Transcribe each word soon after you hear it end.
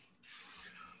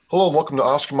Hello and welcome to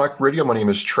Oscar Mike Radio. My name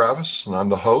is Travis and I'm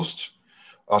the host.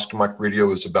 Oscar Mike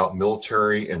Radio is about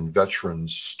military and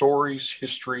veterans stories,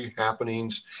 history,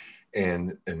 happenings,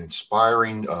 and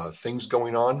inspiring things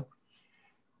going on.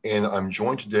 And I'm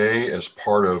joined today as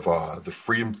part of the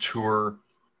Freedom Tour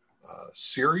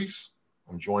series.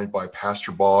 I'm joined by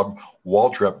Pastor Bob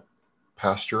Waldrep.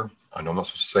 Pastor, I know I'm not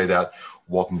supposed to say that.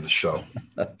 Welcome to the show.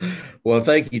 Well,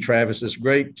 thank you, Travis. It's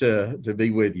great to be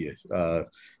with you.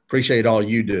 Appreciate all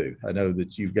you do. I know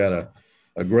that you've got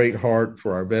a great heart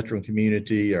for our veteran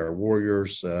community, our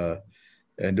warriors,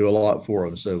 and do a lot for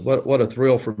them. So what a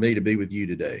thrill for me to be with you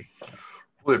today.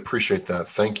 Really appreciate that.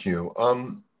 Thank you.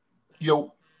 I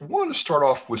want to start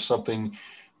off with something.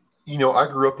 I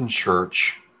grew up in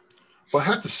church, but I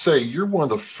have to say you're one of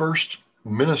the first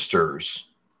ministers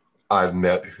I've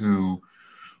met who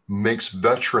makes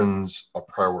veterans a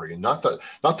priority. Not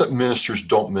that ministers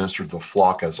don't minister to the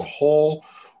flock as a whole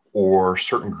or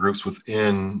certain groups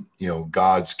within,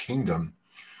 God's kingdom,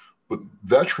 but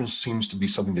veterans seems to be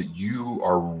something that you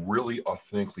are really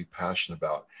authentically passionate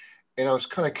about. And I was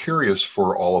kind of curious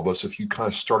for all of us if you kind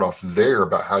of start off there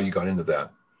about how you got into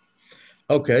that.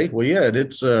 Okay. Well, yeah,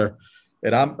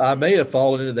 and I may have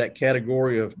fallen into that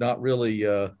category of not really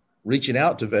reaching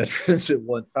out to veterans at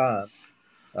one time.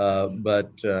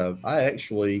 But I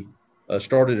actually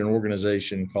started an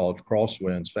organization called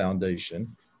Crosswinds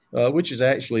Foundation, which is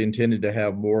actually intended to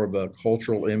have more of a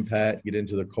cultural impact, get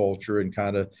into the culture and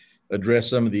kind of address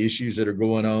some of the issues that are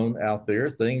going on out there,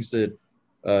 things that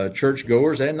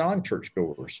churchgoers and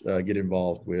non-churchgoers get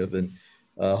involved with, and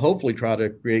hopefully try to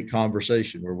create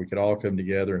conversation where we could all come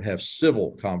together and have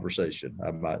civil conversation,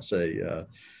 I might say,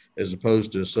 as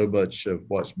opposed to so much of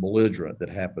what's belligerent that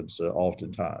happens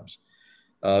oftentimes.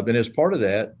 And as part of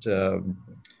that,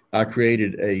 I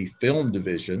created a film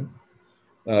division,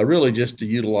 really just to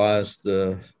utilize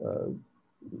the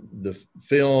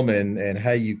film and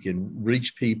how you can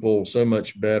reach people so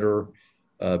much better.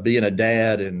 Being a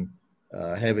dad and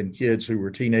having kids who were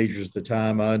teenagers at the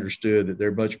time, I understood that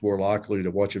they're much more likely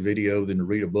to watch a video than to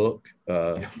read a book.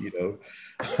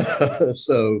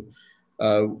 So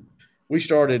we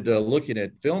started looking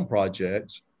at film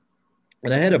projects.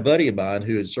 And I had a buddy of mine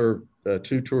who had served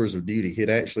 2 tours of duty. He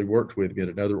had actually worked with me at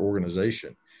another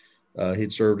organization.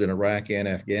 He'd served in Iraq and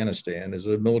Afghanistan as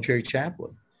a military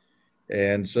chaplain.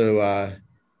 And so I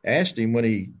asked him when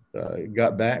he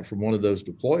got back from one of those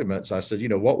deployments, I said,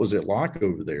 what was it like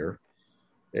over there?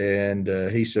 And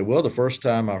he said, well, the first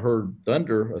time I heard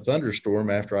a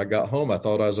thunderstorm after I got home, I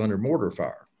thought I was under mortar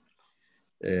fire.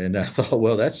 And I thought,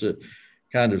 well, that's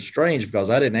kind of strange because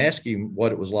I didn't ask him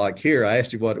what it was like here. I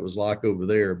asked him what it was like over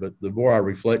there. But the more I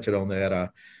reflected on that, I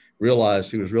realized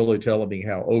he was really telling me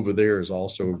how over there is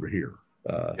also over here.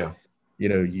 I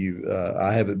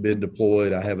haven't been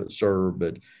deployed, I haven't served,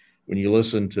 but when you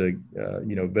listen to,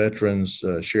 veterans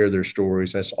share their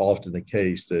stories, that's often the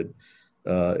case that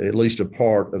at least a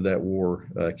part of that war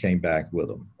came back with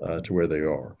them to where they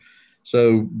are.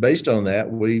 So based on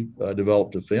that, we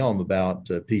developed a film about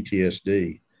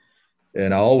PTSD.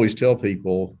 And I always tell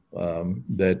people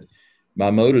that my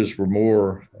motives were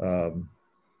more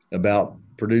about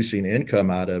producing income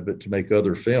out of it to make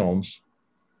other films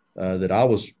that I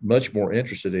was much more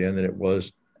interested in than it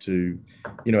was to,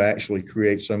 actually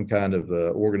create some kind of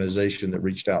organization that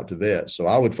reached out to vets. So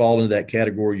I would fall into that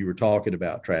category you were talking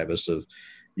about, Travis, of,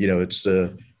 it's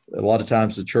a lot of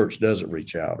times the church doesn't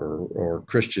reach out or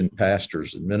Christian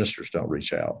pastors and ministers don't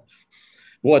reach out.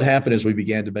 What happened is we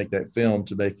began to make that film.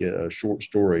 To make a short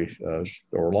story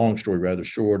or a long story rather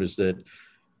short, is that,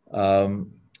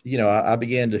 I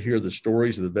began to hear the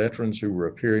stories of the veterans who were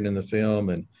appearing in the film.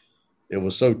 And it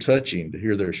was so touching to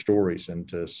hear their stories and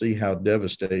to see how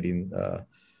devastating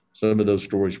some of those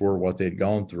stories were, what they'd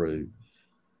gone through,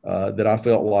 that I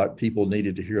felt like people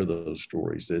needed to hear those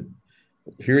stories, that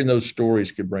hearing those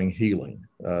stories could bring healing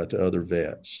to other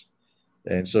vets.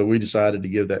 And so we decided to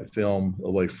give that film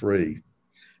away free.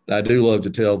 And I do love to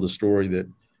tell the story that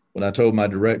when I told my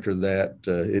director that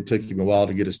it took him a while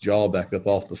to get his jaw back up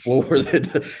off the floor,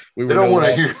 that we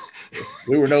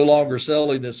were no longer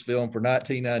selling this film for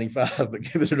 $19.95, but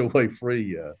giving it away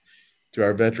free to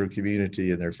our veteran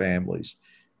community and their families.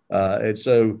 And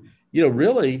so,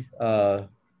 really, I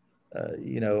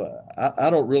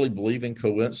don't really believe in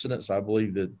coincidence. I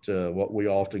believe that what we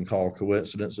often call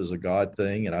coincidence is a God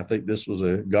thing. And I think this was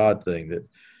a God thing that,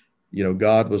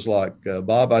 God was like,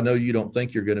 Bob, I know you don't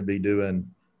think you're going to be doing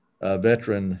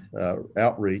veteran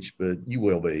outreach, but you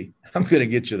will be. I'm going to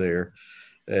get you there.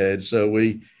 And so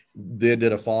we did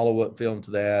a follow-up film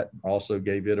to that, also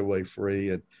gave it away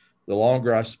free. And the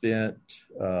longer I spent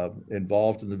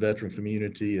involved in the veteran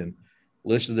community and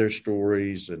listen to their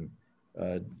stories and,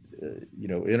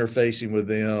 interfacing with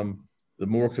them, the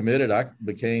more committed I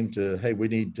became to, hey, we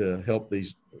need to help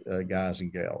these guys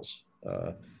and gals.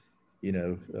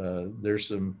 There's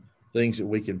some things that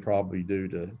we can probably do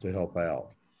to help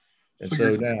out. And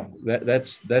so now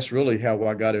that's really how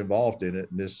I got involved in it.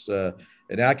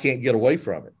 And I can't get away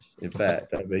from it. In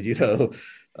fact, I mean,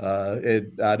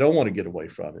 I don't want to get away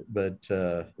from it, but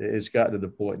it's gotten to the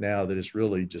point now that it's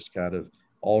really just kind of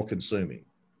all consuming.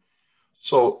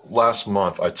 So last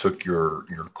month I took your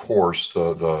course,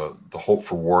 the Hope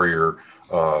for Warrior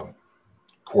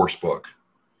course book.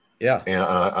 Yeah. And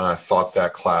I thought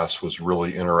that class was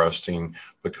really interesting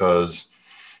because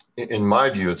in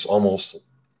my view, it's almost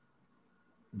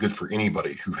good for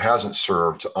anybody who hasn't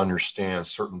served to understand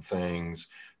certain things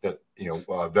that,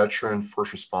 a veteran,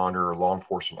 first responder, or law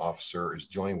enforcement officer is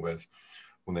dealing with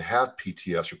when they have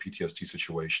PTS or PTSD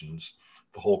situations.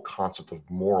 The whole concept of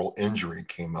moral injury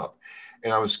came up.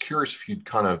 And I was curious if you'd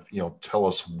kind of, tell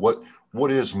us what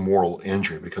is moral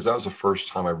injury, because that was the first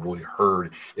time I really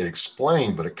heard it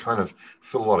explained, but it kind of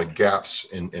filled a lot of gaps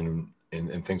in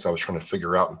things I was trying to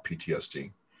figure out with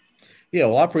PTSD. Yeah,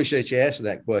 well, I appreciate you asking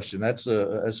that question. That's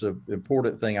a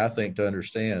important thing, I think, to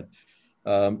understand.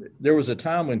 There was a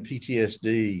time when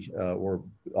PTSD, or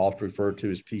often referred to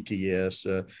as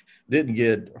PTS, didn't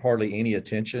get hardly any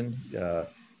attention.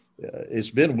 It's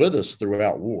been with us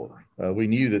throughout war. We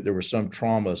knew that there was some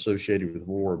trauma associated with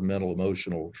war, mental,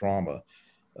 emotional trauma,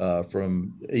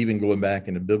 from even going back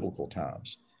into biblical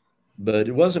times. But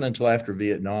it wasn't until after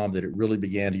Vietnam that it really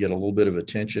began to get a little bit of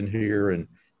attention here. And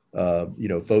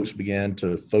folks began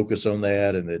to focus on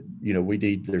that, and that,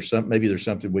 maybe there's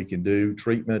something we can do,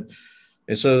 treatment.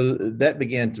 And so that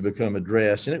began to become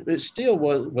addressed, and it still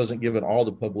wasn't given all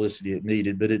the publicity it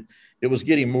needed, but it was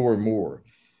getting more and more.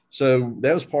 So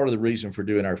that was part of the reason for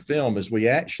doing our film, is we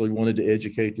actually wanted to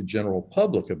educate the general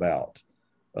public about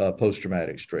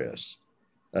post-traumatic stress.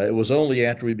 It was only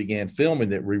after we began filming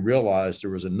that we realized there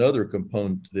was another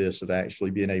component to this, of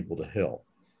actually being able to help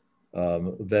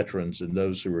veterans and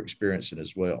those who were experiencing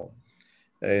as well.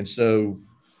 And so,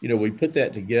 we put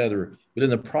that together. But in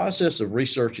the process of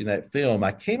researching that film,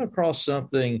 I came across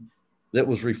something that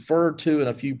was referred to in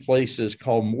a few places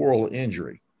called moral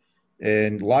injury.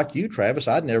 And like you, Travis,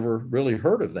 I'd never really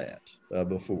heard of that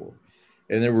before.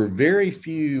 And there were very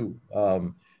few,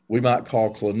 we might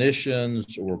call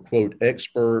clinicians or quote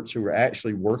experts, who were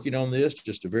actually working on this,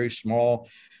 just a very small.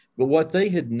 But what they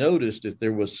had noticed is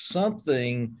there was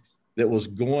something that was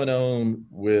going on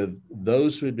with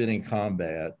those who had been in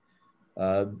combat,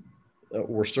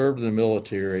 or served in the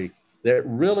military, that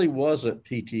really wasn't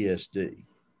PTSD.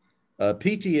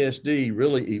 PTSD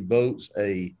really evokes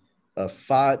a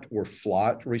fight or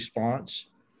flight response.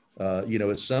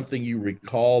 It's something you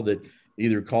recall that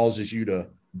either causes you to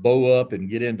bow up and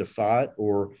get into fight,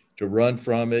 or to run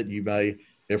from it. You may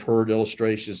have heard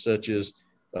illustrations such as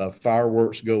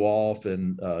fireworks go off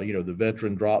and, the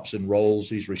veteran drops and rolls.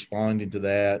 He's responding to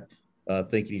that,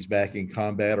 thinking he's back in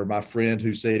combat. Or my friend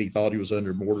who said he thought he was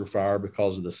under mortar fire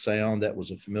because of the sound. That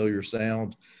was a familiar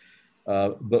sound.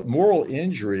 But moral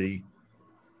injury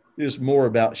is more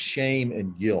about shame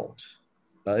and guilt.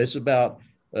 It's about,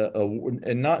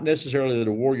 and not necessarily that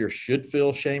a warrior should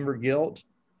feel shame or guilt,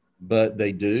 but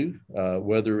they do,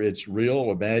 whether it's real,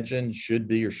 imagined, should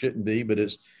be, or shouldn't be. But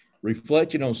it's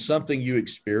reflecting on something you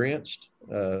experienced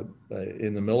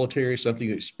in the military, something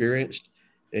you experienced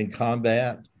in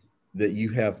combat that you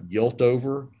have guilt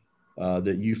over,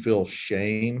 that you feel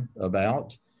shame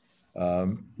about.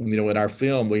 In our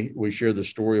film, we share the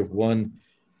story of one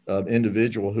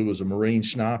individual who was a Marine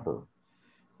sniper,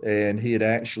 and he had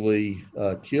actually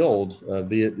killed,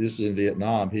 this is in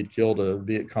Vietnam, he'd killed a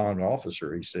Viet Cong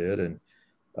officer, he said, and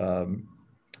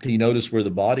he noticed where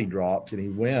the body dropped, and he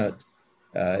went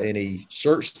and he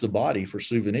searched the body for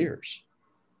souvenirs,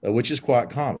 which is quite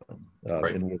common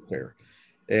in warfare.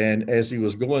 And as he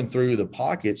was going through the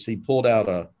pockets, he pulled out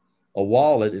a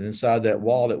wallet, and inside that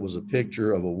wallet was a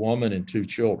picture of a woman and two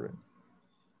children.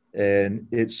 And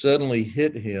it suddenly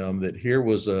hit him that here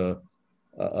was a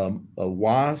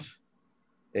wife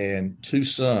and two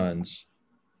sons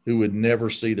who would never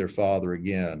see their father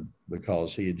again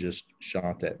because he had just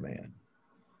shot that man.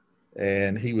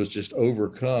 And he was just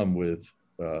overcome with,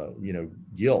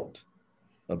 guilt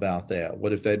about that.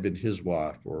 What if that'd been his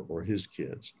wife or his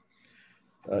kids?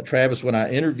 Travis, when I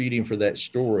interviewed him for that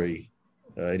story,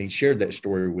 and he shared that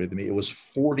story with me, it was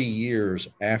 40 years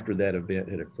after that event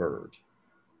had occurred.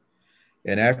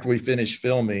 And after we finished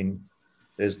filming,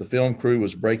 as the film crew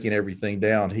was breaking everything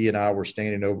down, he and I were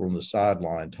standing over on the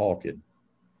sideline talking.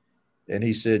 And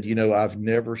he said, you know, I've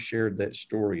never shared that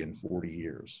story in 40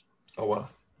 years. Oh, wow.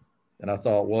 And I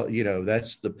thought, well, you know,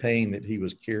 that's the pain that he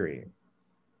was carrying.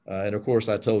 And of course,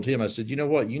 I told him, I said, you know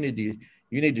what, you need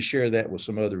to share that with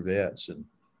some other vets and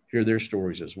hear their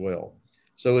stories as well.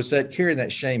 So it's that carrying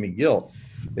that shame and guilt.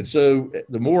 And so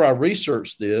the more I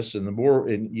researched this and the more,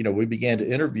 and, you know, we began to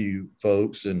interview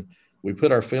folks and we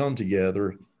put our film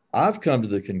together, I've come to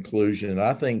the conclusion,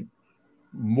 I think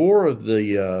more of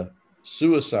the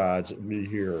suicides that we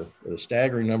hear, a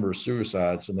staggering number of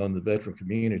suicides among the veteran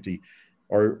community,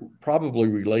 are probably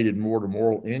related more to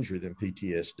moral injury than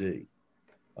PTSD.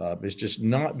 It's just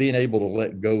not being able to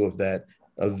let go of that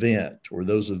event or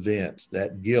those events,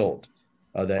 that guilt,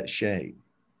 that shame.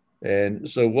 And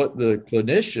so what the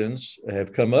clinicians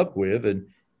have come up with, and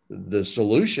the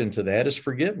solution to that, is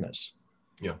forgiveness.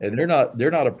 Yeah. And they're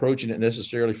not approaching it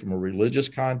necessarily from a religious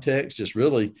context, just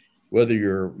really whether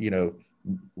you're, you know,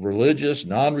 religious,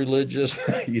 non-religious,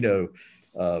 you know,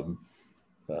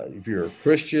 if you're a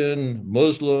Christian,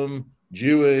 Muslim,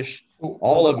 Jewish,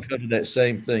 all of it comes to that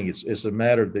same thing. It's a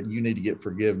matter that you need to get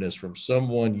forgiveness from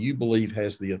someone you believe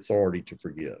has the authority to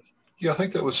forgive. Yeah, I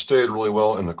think that was stated really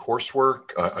well in the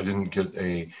coursework. I didn't get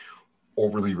a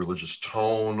overly religious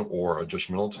tone or a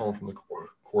judgmental tone from the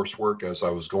coursework as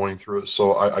I was going through it.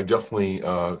 So I definitely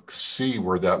see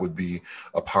where that would be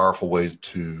a powerful way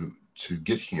to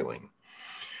get healing.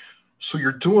 So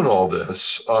you're doing all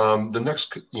this. The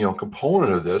next,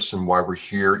 component of this and why we're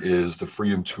here is the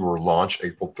Freedom Tour launch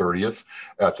April 30th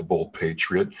at the Bold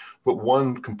Patriot. But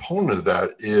one component of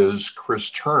that is Chris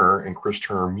Turner and Chris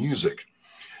Turner Music.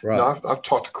 Right. Now, I've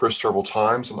talked to Chris several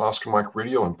times on Oscar Mike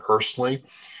Radio and personally,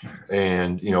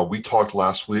 and, we talked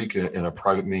last week in a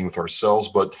private meeting with ourselves,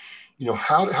 but,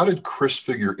 how did Chris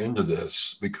figure into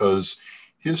this? Because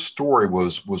his story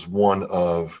was one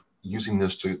of using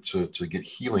this to get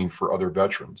healing for other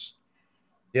veterans.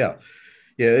 Yeah.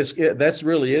 That's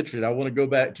really interesting. I want to go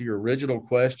back to your original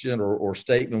question or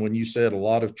statement when you said a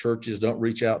lot of churches don't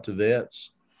reach out to vets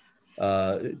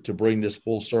to bring this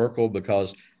full circle,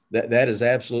 because that is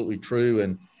absolutely true.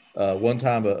 And one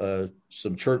time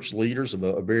some church leaders of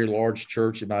a very large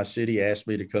church in my city asked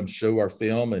me to come show our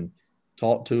film and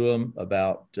talk to them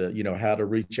about, how to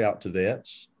reach out to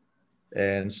vets.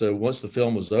 And so once the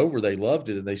film was over, they loved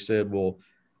it. And they said, well,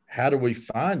 how do we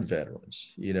find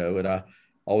veterans? And I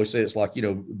always say it's like,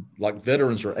 like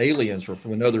veterans are aliens or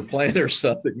from another planet or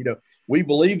something. We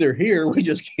believe they're here. We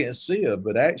just can't see them.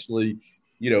 But actually,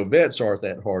 vets aren't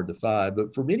that hard to find.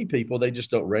 But for many people, they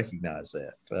just don't recognize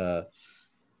that.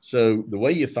 So the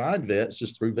way you find vets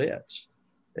is through vets.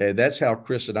 And that's how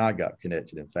Chris and I got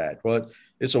connected, in fact. But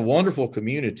it's a wonderful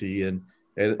community. And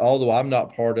although I'm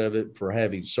not part of it for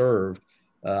having served,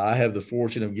 I have the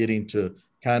fortune of getting to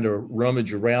kind of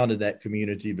rummage around in that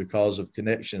community because of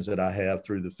connections that I have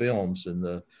through the films and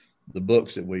the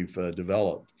books that we've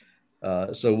developed.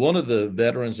 So one of the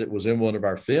veterans that was in one of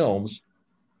our films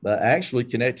actually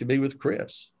connected me with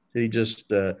Chris. He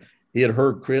had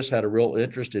heard Chris had a real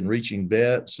interest in reaching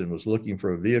vets and was looking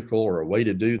for a vehicle or a way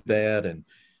to do that.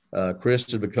 And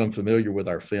Chris had become familiar with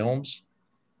our films.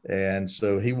 And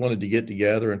so he wanted to get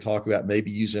together and talk about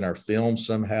maybe using our film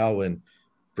somehow and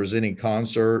presenting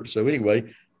concerts. So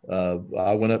anyway,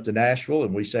 I went up to Nashville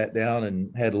and we sat down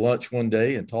and had lunch one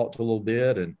day and talked a little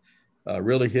bit and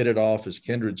really hit it off as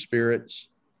kindred spirits.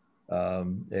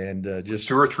 Just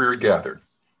 2 or 3 are gathered.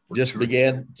 Just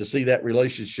began to see that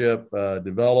relationship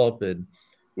develop. And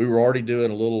we were already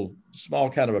doing a little small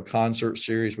kind of a concert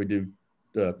series we do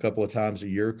a couple of times a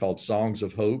year called Songs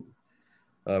of Hope.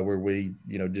 Where we,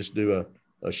 just do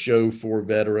a show for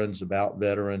veterans, about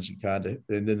veterans, and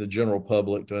then the general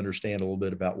public to understand a little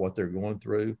bit about what they're going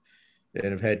through.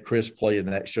 And I've had Chris play in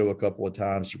that show a couple of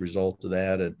times as a result of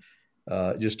that. And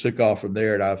it just took off from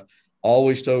there. And I've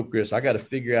always told Chris, I got to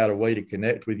figure out a way to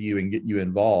connect with you and get you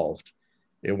involved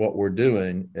in what we're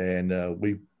doing. And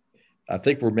I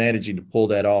think we're managing to pull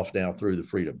that off now through the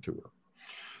Freedom Tour.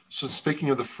 So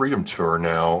speaking of the Freedom Tour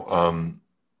now,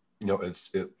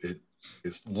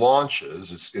 it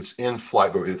launches, it's in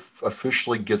flight, but it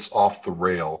officially gets off the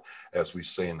rail, as we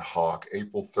say in Hawk,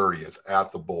 April 30th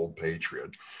at the Bold Patriot.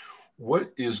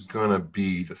 What is going to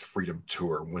be the Freedom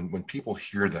Tour? When people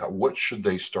hear that, what should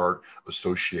they start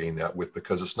associating that with?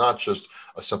 Because it's not just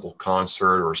a simple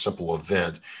concert or a simple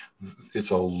event.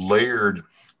 It's a layered,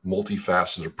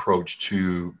 multifaceted approach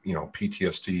to,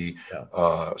 PTSD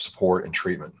support and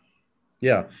treatment.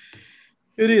 Yeah.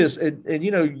 It is. And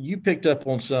you picked up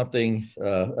on something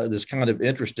that's kind of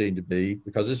interesting to me,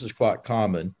 because this is quite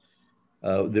common,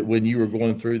 that when you were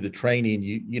going through the training,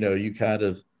 you kind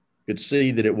of could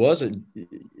see that it wasn't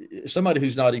somebody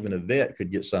who's not even a vet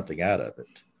could get something out of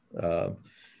it.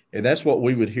 And that's what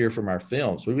we would hear from our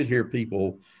films. We would hear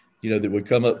people, that would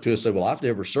come up to us and say, well, I've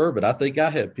never served, but I think I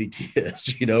have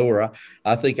PTS, or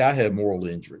I think I have moral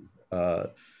injury.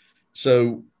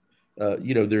 So,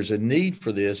 there's a need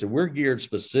for this, and we're geared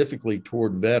specifically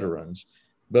toward veterans,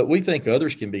 but we think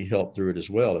others can be helped through it as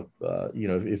well,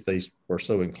 if they are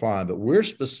so inclined. But we're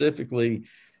specifically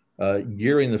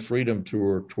gearing the Freedom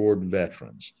Tour toward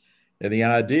veterans. And the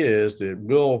idea is that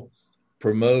we'll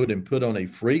promote and put on a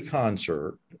free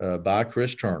concert by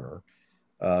Chris Turner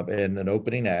and an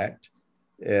opening act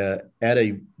at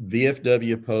a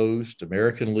VFW post,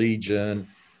 American Legion,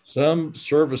 some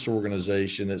service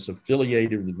organization that's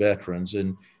affiliated with veterans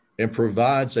and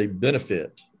provides a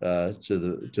benefit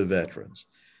to veterans.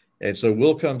 And so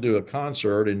we'll come to a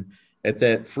concert, and at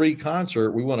that free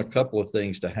concert, we want a couple of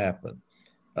things to happen.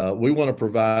 We want to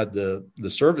provide the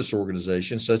service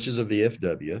organization, such as a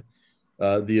VFW,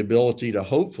 the ability to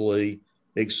hopefully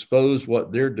expose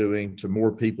what they're doing to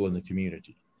more people in the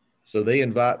community. So they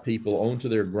invite people onto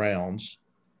their grounds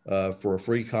for a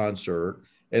free concert,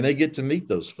 and they get to meet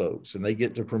those folks, and they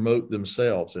get to promote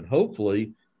themselves. And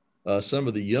hopefully some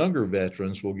of the younger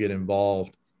veterans will get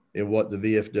involved in what the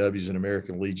VFWs and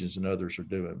American Legions and others are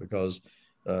doing, because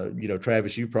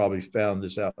Travis, you probably found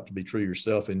this out to be true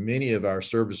yourself. In many of our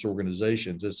service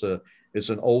organizations, it's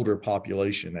an older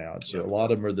population now. It's a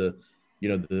lot of them are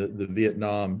the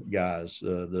Vietnam guys,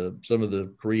 some of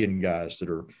the Korean guys that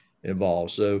are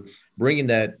involved. So bringing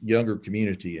that younger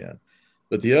community in.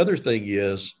 But the other thing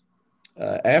is,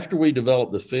 after we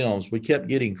developed the films, we kept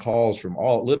getting calls from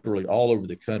literally all over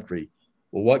the country.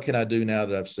 Well, what can I do now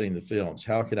that I've seen the films?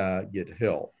 How can I get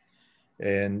help?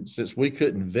 And since we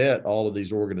couldn't vet all of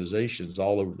these organizations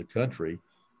all over the country,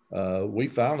 we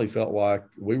finally felt like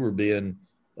we were being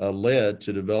led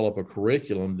to develop a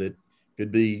curriculum that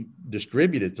could be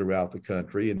distributed throughout the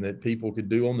country and that people could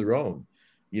do on their own.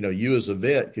 You as a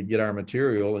vet could get our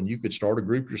material and you could start a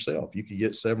group yourself. You could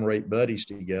get 7 or 8 buddies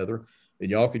together and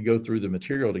y'all could go through the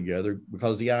material together,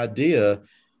 because the idea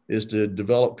is to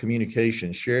develop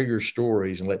communication, share your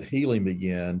stories, and let healing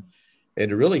begin, and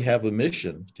to really have a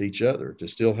mission to each other, to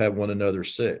still have one another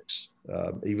six,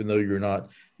 even though you're not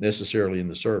necessarily in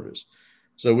the service.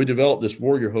 So we developed this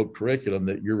Warrior Hope curriculum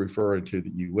that you're referring to,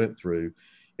 that you went through,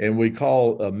 and we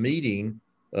call a meeting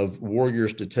of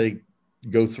warriors to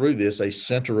go through this a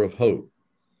Center of Hope.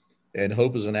 And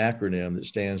HOPE is an acronym that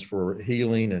stands for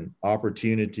healing and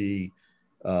opportunity,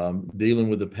 dealing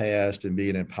with the past and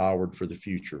being empowered for the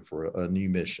future, for a new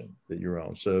mission that you're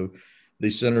on. So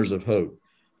these Centers of Hope.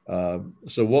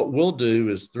 So what we'll do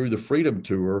is, through the Freedom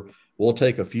Tour, we'll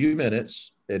take a few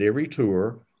minutes at every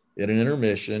tour in an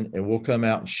intermission, and we'll come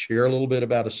out and share a little bit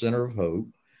about a Center of Hope,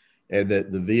 and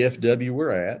that the VFW we're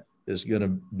at is going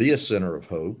to be a Center of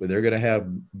Hope, and they're going to have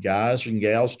guys and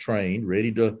gals trained,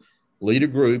 ready to lead a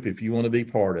group if you want to be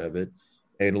part of it,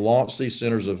 and launch these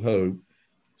Centers of Hope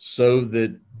so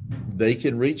that they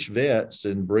can reach vets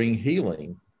and bring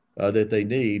healing that they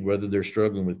need, whether they're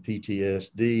struggling with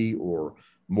PTSD or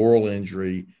moral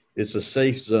injury. It's a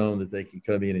safe zone that they can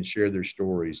come in and share their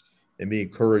stories and be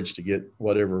encouraged to get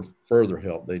whatever further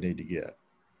help they need to get.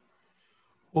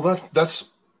 Well,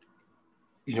 that's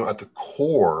at the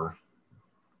core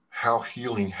how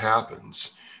healing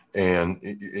happens. And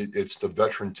it's the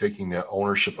veteran taking that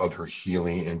ownership of her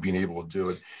healing and being able to do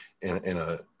it in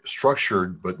a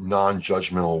structured but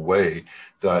non-judgmental way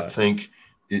that I think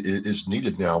is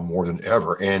needed now more than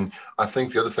ever. And I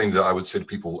think the other thing that I would say to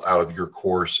people out of your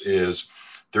course is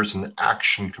there's an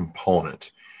action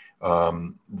component.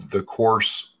 The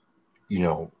course,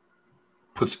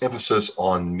 puts emphasis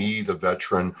on me, the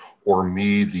veteran, or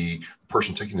me, the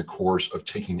person taking the course, of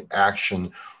taking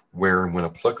action where and when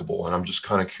applicable. And I'm just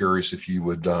kind of curious if you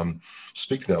would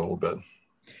speak to that a little bit.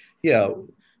 Yeah.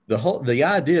 The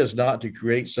idea is not to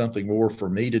create something more for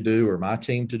me to do or my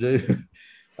team to do.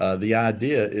 The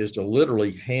idea is to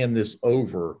literally hand this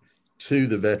over to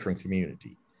the veteran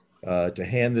community, to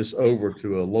hand this over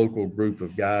to a local group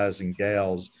of guys and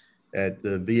gals at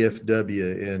the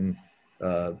VFW in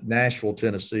Nashville,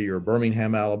 Tennessee, or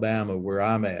Birmingham, Alabama, where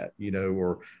I'm at,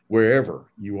 or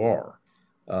wherever you are.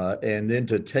 And then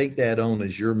to take that on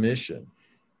as your mission,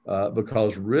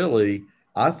 because really,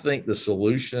 I think the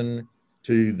solution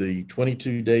to the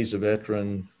 22 days of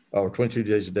veteran, or 22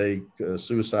 days a day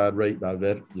suicide rate by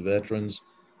the veterans,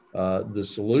 the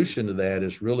solution to that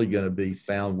is really going to be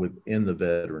found within the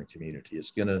veteran community.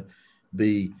 It's going to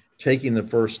be taking the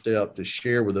first step to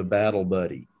share with a battle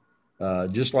buddy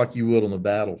just like you would on the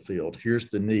battlefield. Here's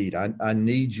the need. I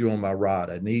need you on my right.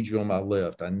 I need you on my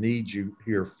left. I need you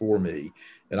here for me,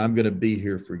 and I'm going to be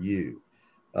here for you.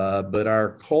 But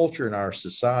our culture and our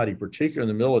society,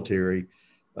 particularly in the military,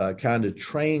 kind of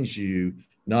trains you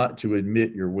not to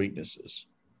admit your weaknesses.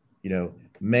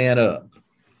 Man up.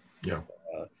 Yeah.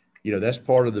 That's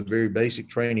part of the very basic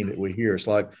training that we hear. It's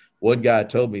like one guy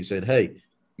told me, he said, hey,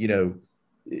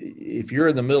 if you're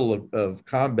in the middle of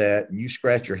combat and you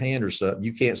scratch your hand or something,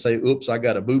 you can't say, oops, I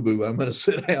got a boo-boo, I'm going to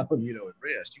sit down, and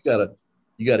rest. You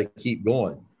got to keep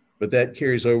going. But that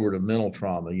carries over to mental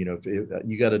trauma. You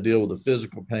got to deal with the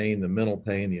physical pain, the mental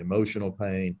pain, the emotional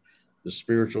pain, the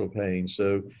spiritual pain.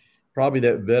 So probably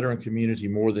that veteran community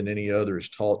more than any other is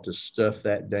taught to stuff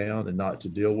that down and not to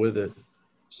deal with it.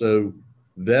 So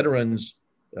veterans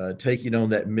taking on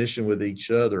that mission with each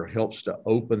other helps to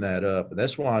open that up. And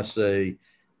that's why I say,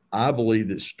 I believe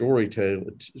that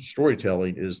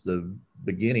storytelling is the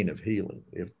beginning of healing.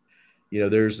 If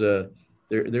there's a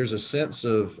sense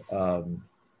of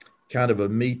kind of a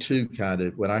Me Too kind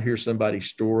of, when I hear somebody's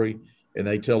story and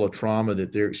they tell a trauma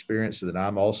that they're experiencing that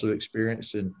I'm also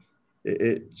experiencing,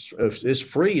 it's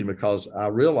freeing because I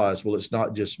realize, well, it's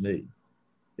not just me,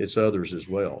 it's others as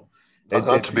well.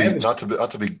 Not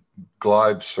to be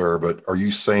glib, sir, but are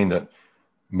you saying that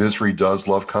misery does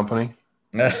love company?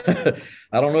 I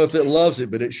don't know if it loves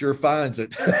it, but it sure finds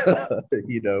it.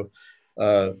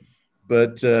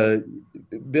 But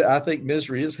I think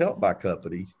misery is helped by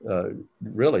company.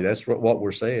 Really, that's what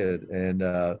we're saying.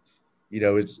 And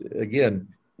it's, again,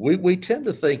 we tend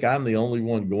to think I'm the only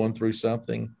one going through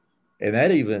something, and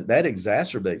that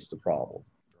exacerbates the problem.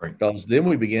 Right. Because then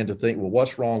we begin to think, well,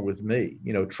 what's wrong with me?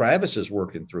 Travis is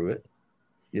working through it.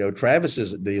 Travis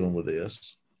isn't dealing with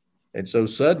this. And so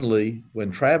suddenly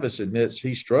when Travis admits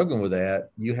he's struggling with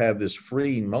that, you have this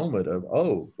freeing moment of,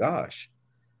 oh gosh,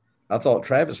 I thought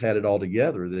Travis had it all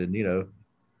together. Then,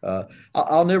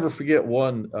 I'll never forget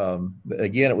one.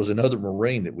 Again, it was another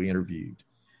Marine that we interviewed.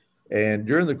 And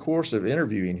during the course of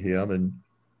interviewing him,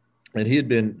 and he had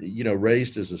been,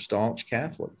 raised as a staunch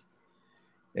Catholic,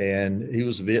 and he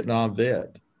was a Vietnam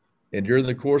vet. And during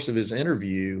the course of his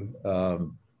interview,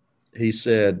 he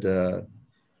said,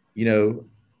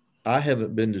 I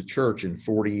haven't been to church in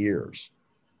 40 years.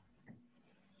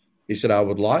 He said, I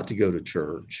would like to go to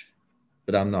church,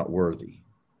 but I'm not worthy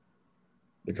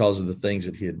because of the things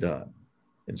that he had done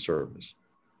in service.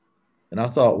 And I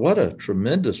thought, what a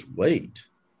tremendous weight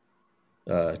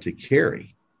to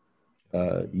carry,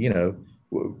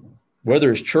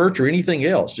 whether it's church or anything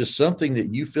else, just something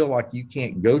that you feel like you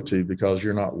can't go to because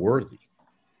you're not worthy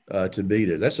to be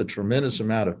there. That's a tremendous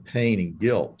amount of pain and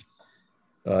guilt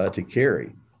to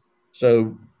carry.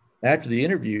 So after the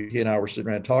interview, he and I were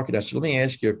sitting around talking. I said, let me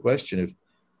ask you a question.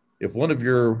 If one of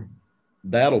your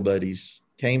battle buddies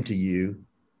came to you,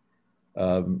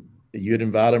 you'd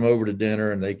invite them over to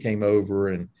dinner, and they came over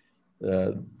and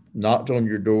knocked on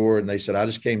your door, and they said, I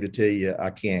just came to tell you I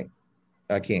can't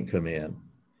come in.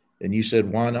 And you said,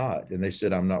 why not? And they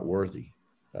said, I'm not worthy.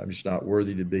 I'm just not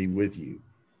worthy to be with you.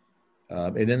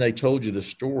 And then they told you the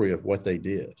story of what they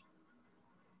did.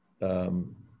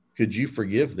 Could you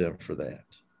forgive them for that?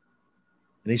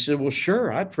 And he said, well,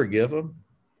 sure, I'd forgive them.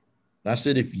 And I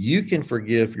said, if you can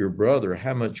forgive your brother,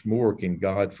 how much more can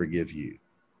God forgive you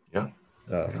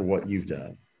for what you've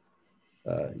done?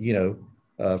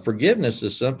 Forgiveness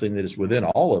is something that is within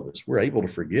all of us. We're able to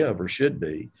forgive, or should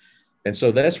be. And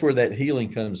so that's where that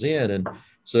healing comes in. And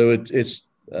so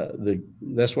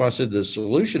that's why I said the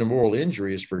solution to moral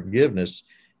injury is forgiveness.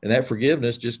 And that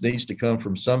forgiveness just needs to come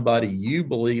from somebody you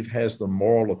believe has the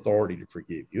moral authority to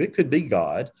forgive you. It could be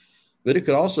God, but it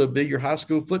could also be your high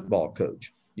school football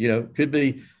coach. It could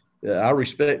be, I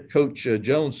respect Coach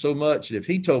Jones so much that if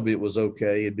he told me it was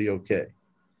okay, it'd be okay.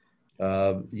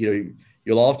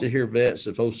 You'll often hear vets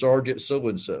of, oh, Sergeant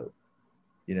so-and-so,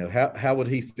 how would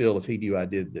he feel if he knew I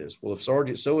did this? Well, if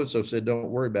Sergeant so-and-so said, don't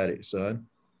worry about it, son,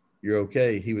 you're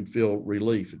okay, he would feel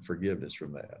relief and forgiveness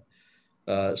from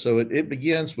that. So it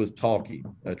begins with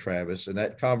talking, Travis, and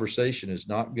that conversation is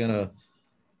not going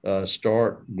to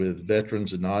start with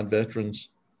veterans and non-veterans.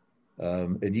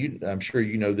 And I'm sure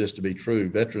you know this to be true.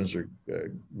 Veterans are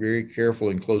very careful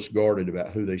and close guarded about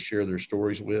who they share their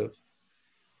stories with.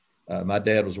 My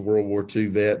dad was a World War II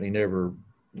vet, and he never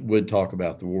would talk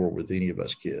about the war with any of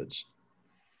us kids.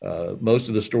 Most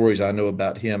of the stories I know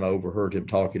about him, I overheard him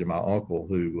talking to my uncle,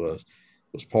 who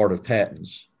was part of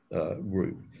Patton's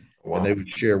group. Wow. And they would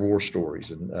share war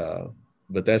stories.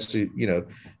 But that's,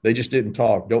 they just didn't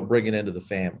talk. Don't bring it into the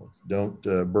family. Don't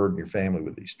burden your family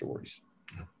with these stories.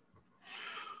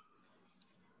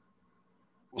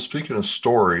 Well, speaking of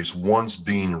stories, one's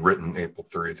being written April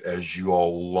 30th as you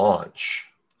all launch,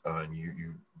 and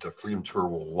the Freedom Tour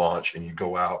will launch, and you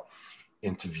go out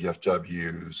into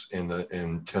VFWs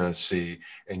in Tennessee,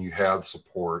 and you have the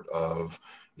support of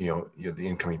the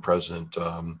incoming president,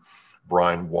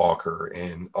 Brian Walker,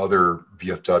 and other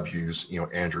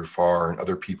VFWs, Andrew Farr and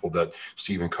other people, that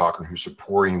Stephen Cochran, who's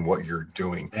supporting what you're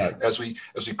doing. Right. As we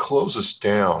close this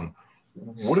down,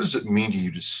 what does it mean to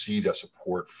you to see that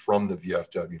support from the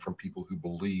VFW, from people who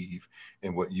believe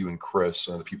in what you and Chris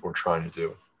and the people are trying to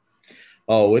do?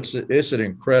 Oh, it's an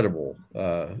incredible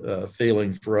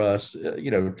feeling for us,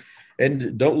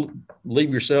 and don't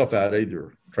leave yourself out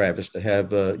either, Travis, to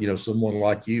have, someone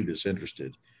like you that's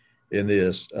interested in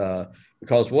this,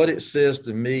 because what it says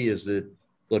to me is that,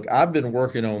 look, I've been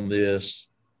working on this.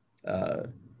 My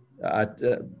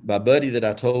buddy that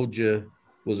I told you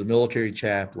was a military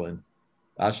chaplain.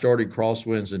 I started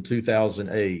Crosswinds in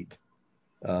 2008,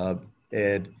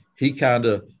 and he kind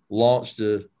of launched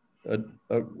a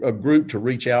group to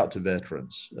reach out to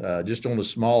veterans, just on a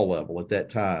small level at that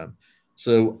time.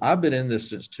 So I've been in this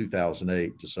since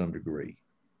 2008 to some degree.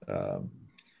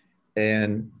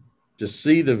 And to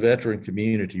see the veteran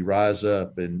community rise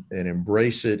up and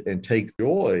embrace it and take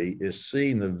joy is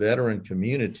seeing the veteran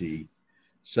community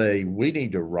say, we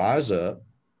need to rise up,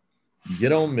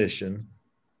 get on mission,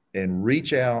 and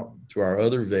reach out to our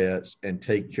other vets and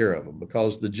take care of them,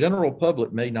 because the general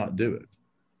public may not do it.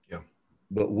 Yeah.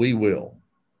 But we will.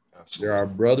 Absolutely. They're our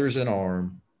brothers in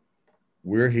arms.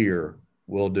 We're here.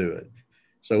 We'll do it.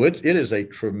 So it is a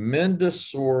tremendous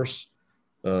source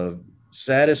of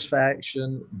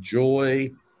satisfaction, joy,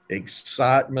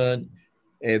 excitement.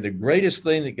 And the greatest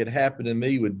thing that could happen to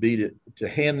me would be to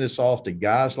hand this off to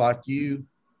guys like you,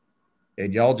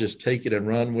 and y'all just take it and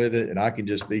run with it. And I can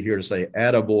just be here to say,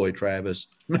 attaboy, Travis,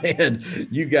 man,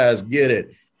 you guys get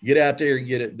it. Get out there and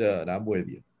get it done. I'm with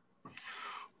you.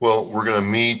 Well, we're going to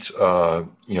meet,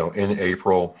 in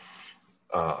April.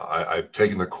 I've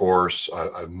taken the course.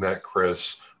 I've met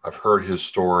Chris. I've heard his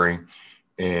story.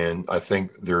 And I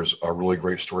think there's a really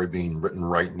great story being written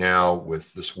right now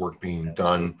with this work being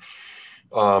done.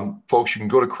 Folks, you can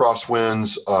go to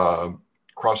Crosswinds.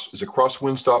 Is it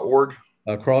crosswinds.org?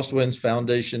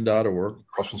 Crosswindsfoundation.org.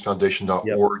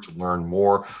 Crosswindsfoundation.org to learn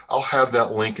more. I'll have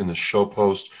that link in the show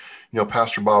post.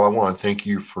 Pastor Bob, I want to thank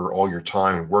you for all your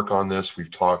time and work on this. We've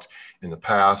talked in the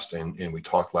past, and we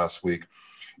talked last week,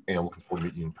 and I'm looking forward to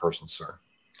meeting you in person, sir.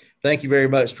 Thank you very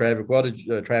much, Travis. What a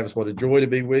joy to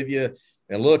be with you.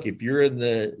 And look, if you're in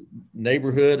the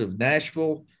neighborhood of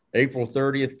Nashville, April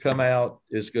 30th, come out.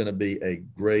 It's going to be a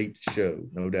great show,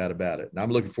 no doubt about it. And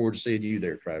I'm looking forward to seeing you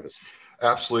there, Travis.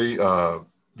 Absolutely.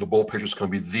 The Bold Picture is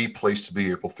going to be the place to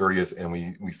be April 30th, and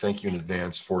we thank you in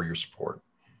advance for your support.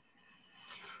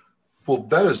 Well,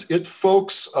 that is it,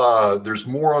 folks. There's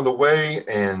more on the way,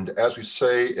 and as we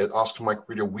say at Oscar Mike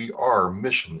Radio, we are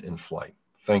mission in flight.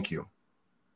 Thank you.